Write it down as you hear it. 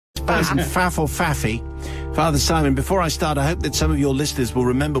person, Faff or Faffy. Father Simon, before I start, I hope that some of your listeners will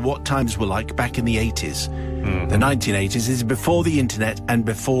remember what times were like back in the 80s. The 1980s. This is before the internet and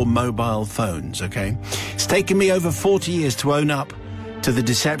before mobile phones, okay? It's taken me over 40 years to own up to the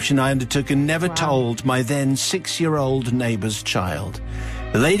deception I undertook and never told my then 6-year-old neighbour's child.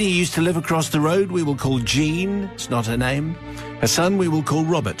 The lady who used to live across the road we will call Jean. It's not her name. Her son we will call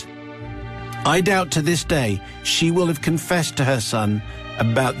Robert. I doubt to this day she will have confessed to her son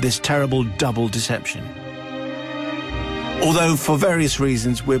about this terrible double deception. Although, for various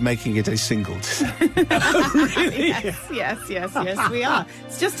reasons, we're making it a single deception. Really? Yes, we are.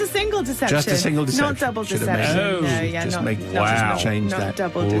 It's just a single deception. Just a single deception. Not double Should have deception. made it. No, yeah, Just not, make- not, Wow. not, Change not that.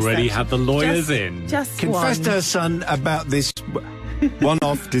 double Already deception. had the lawyers in. Just Confessed to one. her son about this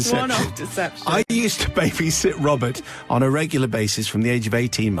one-off deception. One-off deception. I used to babysit Robert on a regular basis from the age of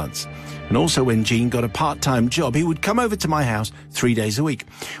 18 months. And also when Jean got a part-time job, he would come over to my house 3 days a week.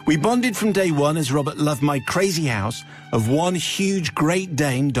 We bonded from day one as Robert loved my crazy house of one huge Great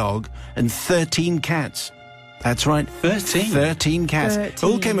Dane dog and 13 cats. That's right. 13? 13 cats. 13. It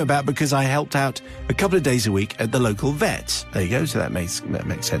all came about because I helped out a couple of days a week at the local vets. There you go. So that makes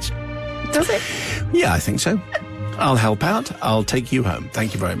sense. Does it? Yeah, I think so. I'll help out. I'll take you home.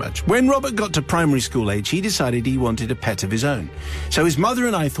 Thank you very much. When Robert got to primary school age, he decided he wanted a pet of his own. So his mother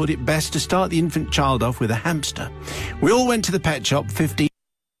and I thought it best to start the infant child off with a hamster. We all went to the pet shop 15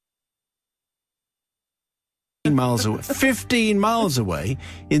 miles away, 15 miles away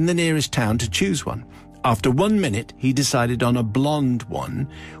in the nearest town to choose one. After 1 minute, he decided on a blonde one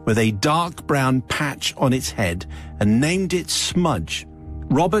with a dark brown patch on its head and named it Smudge.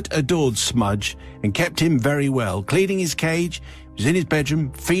 Robert adored Smudge and kept him very well, cleaning his cage, was in his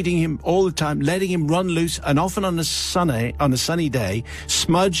bedroom, feeding him all the time, letting him run loose, and often on a sunny day,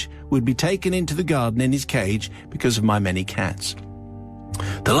 Smudge would be taken into the garden in his cage because of my many cats.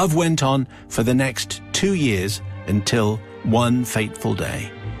 The love went on for the next 2 years until one fateful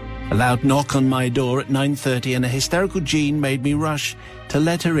day. A loud knock on my door at 9:30 and a hysterical Jean made me rush to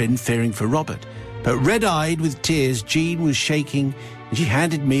let her in, fearing for Robert. But red-eyed with tears, Jean was shaking and she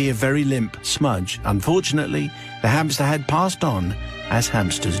handed me a very limp Smudge. Unfortunately, the hamster had passed on, as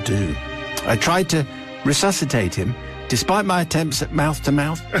hamsters do. I tried to resuscitate him, despite my attempts at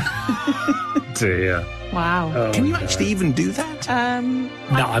mouth-to-mouth. Dear. Wow. Oh, Can you no. actually even do that?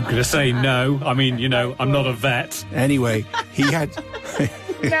 No, I'm going to say no. I mean, I'm not a vet. Anyway, he had...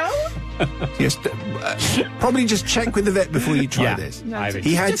 No? Yes, probably just check with the vet before you try Yeah. this. No, I think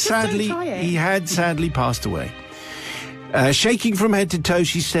He had Just don't sadly, try it. he had sadly passed away. Shaking from head to toe,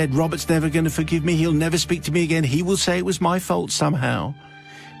 she said, "Robert's never going to forgive me. He'll never speak to me again. He will say it was my fault somehow."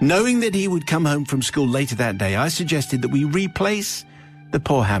 Knowing that he would come home from school later that day, I suggested that we replace the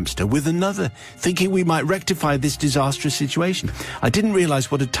poor hamster with another, thinking we might rectify this disastrous situation. I didn't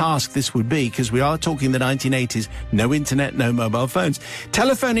realize what a task this would be, because we are talking the 1980s, no internet, no mobile phones.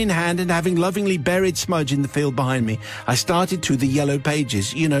 Telephone in hand and having lovingly buried Smudge in the field behind me, I started through the yellow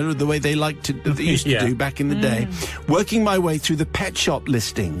pages, the way they used to Yeah. do back in the day, working my way through the pet shop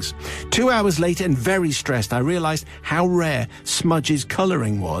listings. 2 hours later, and very stressed, I realized how rare Smudge's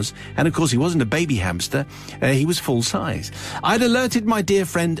colouring was, and of course he wasn't a baby hamster, he was full size. I'd alerted my dear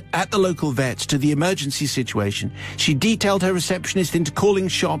friend at the local vet to the emergency situation. She detailed her receptionist into calling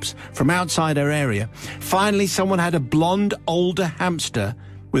shops from outside her area. Finally, someone had a blonde, older hamster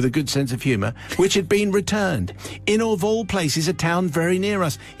with a good sense of humour, which had been returned. In, of all places, a town very near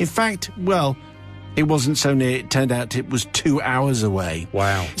us. In fact, well, it wasn't so near. It turned out it was 2 hours away.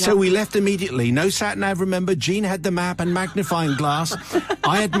 Wow. So we left immediately. No sat-nav, remember. Jean had the map and magnifying glass.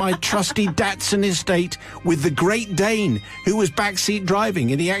 I had my trusty Datsun estate with the Great Dane, who was backseat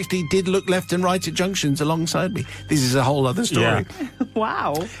driving, and he actually did look left and right at junctions alongside me. This is a whole other story.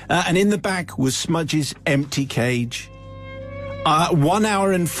 Wow. And in the back was Smudge's empty cage. 1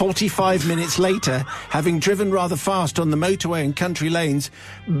 hour and 45 minutes later, having driven rather fast on the motorway and country lanes,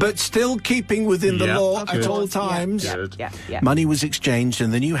 but still keeping within the Yeah, law good. at all times, Good. Yeah. money was exchanged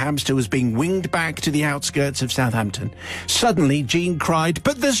and the new hamster was being winged back to the outskirts of Southampton. Suddenly, Jean cried,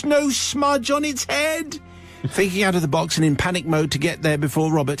 "But there's no Smudge on its head!" Thinking out of the box and in panic mode to get there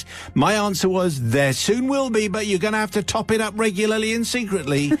before Robert, my answer was, "There soon will be, but you're going to have to top it up regularly and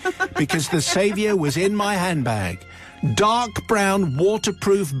secretly," because the saviour was in my handbag. Dark brown,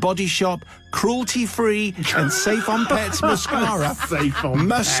 waterproof Body Shop, cruelty-free and safe on pets mascara. Safe on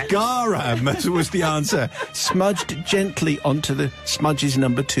Mascara was the answer. Smudged gently onto the Smudge's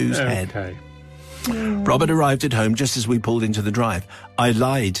number 2's head. Okay. Robert arrived at home just as we pulled into the drive. I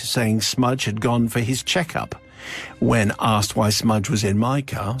lied, saying Smudge had gone for his checkup. when asked why Smudge was in my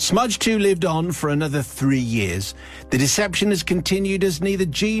car. Smudge too lived on for another 3 years. The deception has continued as neither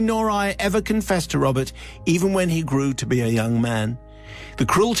Jean nor I ever confessed to Robert, even when he grew to be a young man. The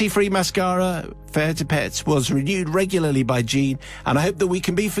cruelty-free mascara, Fair to Pets, was renewed regularly by Jean, and I hope that we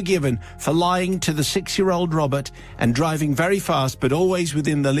can be forgiven for lying to the 6-year-old Robert and driving very fast, but always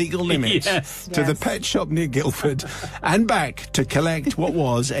within the legal limits, to the pet shop near Guildford and back to collect what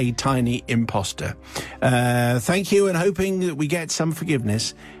was a tiny imposter. Thank you, and hoping that we get some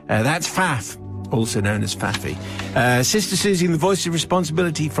forgiveness. That's Faff, also known as Faffy. Sister Susie, the voice of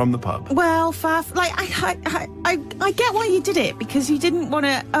responsibility from the pub. Well, Faff, like, I get why you did it, because you didn't want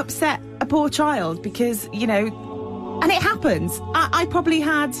to upset a poor child, because, you know, and it happens. I probably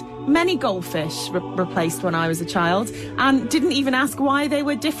had many goldfish replaced when I was a child and didn't even ask why they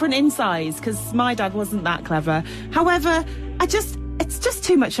were different in size, because my dad wasn't that clever. However, it's just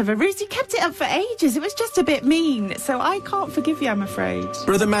too much of a ruse. You kept it up for ages. It was just a bit mean. So I can't forgive you, I'm afraid.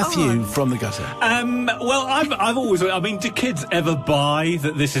 Brother Matthew from the gutter. Well, I've always... I mean, do kids ever buy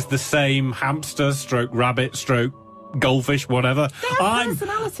that this is the same hamster, stroke rabbit, stroke goldfish, whatever? They have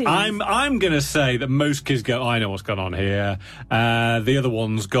personalities. I'm going to say that most kids go, I know what's gone on here. The other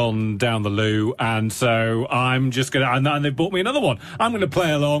one's gone down the loo, and so I'm just going to... And they've bought me another one. I'm going to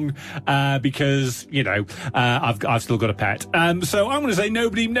play along because, you know, I've still got a pet. So I'm going to say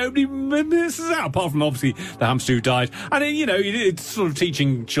nobody misses out, apart from, obviously, the hamster who died. And, you know, it's sort of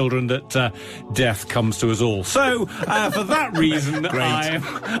teaching children that death comes to us all. So, for that reason,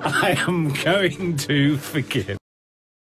 I am going to forgive.